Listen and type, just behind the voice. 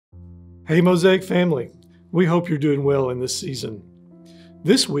Hey Mosaic family, we hope you're doing well in this season.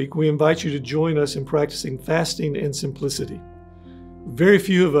 This week we invite you to join us in practicing fasting and simplicity. Very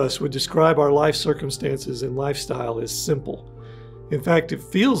few of us would describe our life circumstances and lifestyle as simple. In fact, it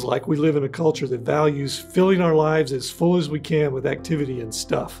feels like we live in a culture that values filling our lives as full as we can with activity and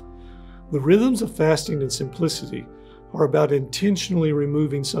stuff. The rhythms of fasting and simplicity are about intentionally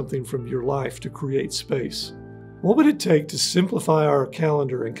removing something from your life to create space. What would it take to simplify our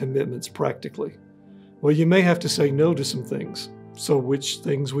calendar and commitments practically? Well, you may have to say no to some things. So which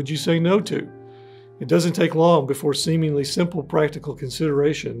things would you say no to? It doesn't take long before seemingly simple practical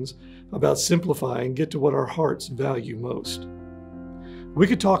considerations about simplifying get to what our hearts value most. We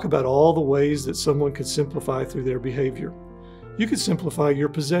could talk about all the ways that someone could simplify through their behavior. You could simplify your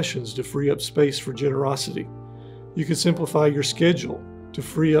possessions to free up space for generosity. You could simplify your schedule to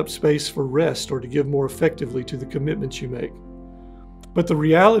free up space for rest or to give more effectively to the commitments you make. But the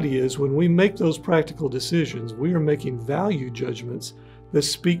reality is, when we make those practical decisions, we are making value judgments that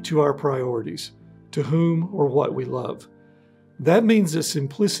speak to our priorities, to whom or what we love. That means that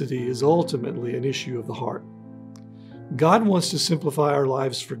simplicity is ultimately an issue of the heart. God wants to simplify our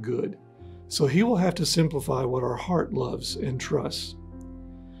lives for good, so He will have to simplify what our heart loves and trusts.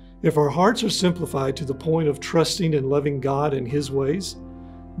 If our hearts are simplified to the point of trusting and loving God and His ways,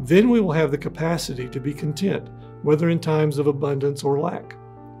 then we will have the capacity to be content, whether in times of abundance or lack.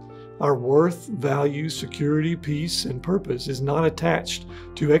 Our worth, value, security, peace, and purpose is not attached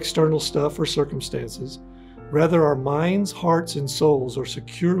to external stuff or circumstances. Rather, our minds, hearts, and souls are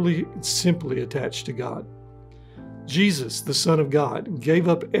securely and simply attached to God. Jesus, the Son of God, gave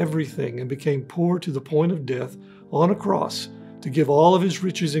up everything and became poor to the point of death on a cross to give all of His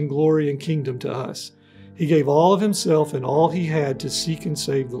riches and glory and kingdom to us. He gave all of Himself and all He had to seek and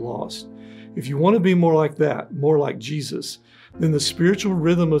save the lost. If you want to be more like that, more like Jesus, then the spiritual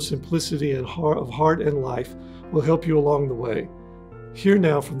rhythm of simplicity and of heart and life will help you along the way. Hear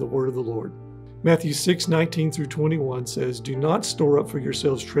now from the word of the Lord. Matthew 6:19-21 says, "Do not store up for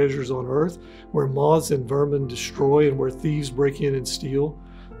yourselves treasures on earth, where moths and vermin destroy and where thieves break in and steal.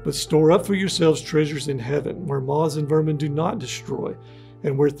 But store up for yourselves treasures in heaven, where moths and vermin do not destroy,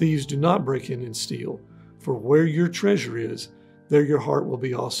 and where thieves do not break in and steal. For where your treasure is, there your heart will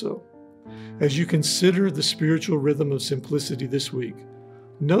be also." As you consider the spiritual rhythm of simplicity this week,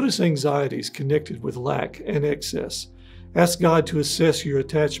 notice anxieties connected with lack and excess. Ask God to assess your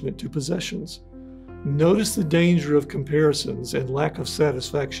attachment to possessions. Notice the danger of comparisons and lack of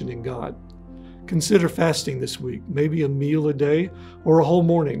satisfaction in God. Consider fasting this week, maybe a meal a day or a whole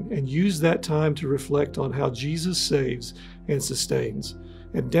morning, and use that time to reflect on how Jesus saves and sustains,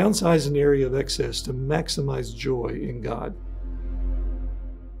 and downsize an area of excess to maximize joy in God.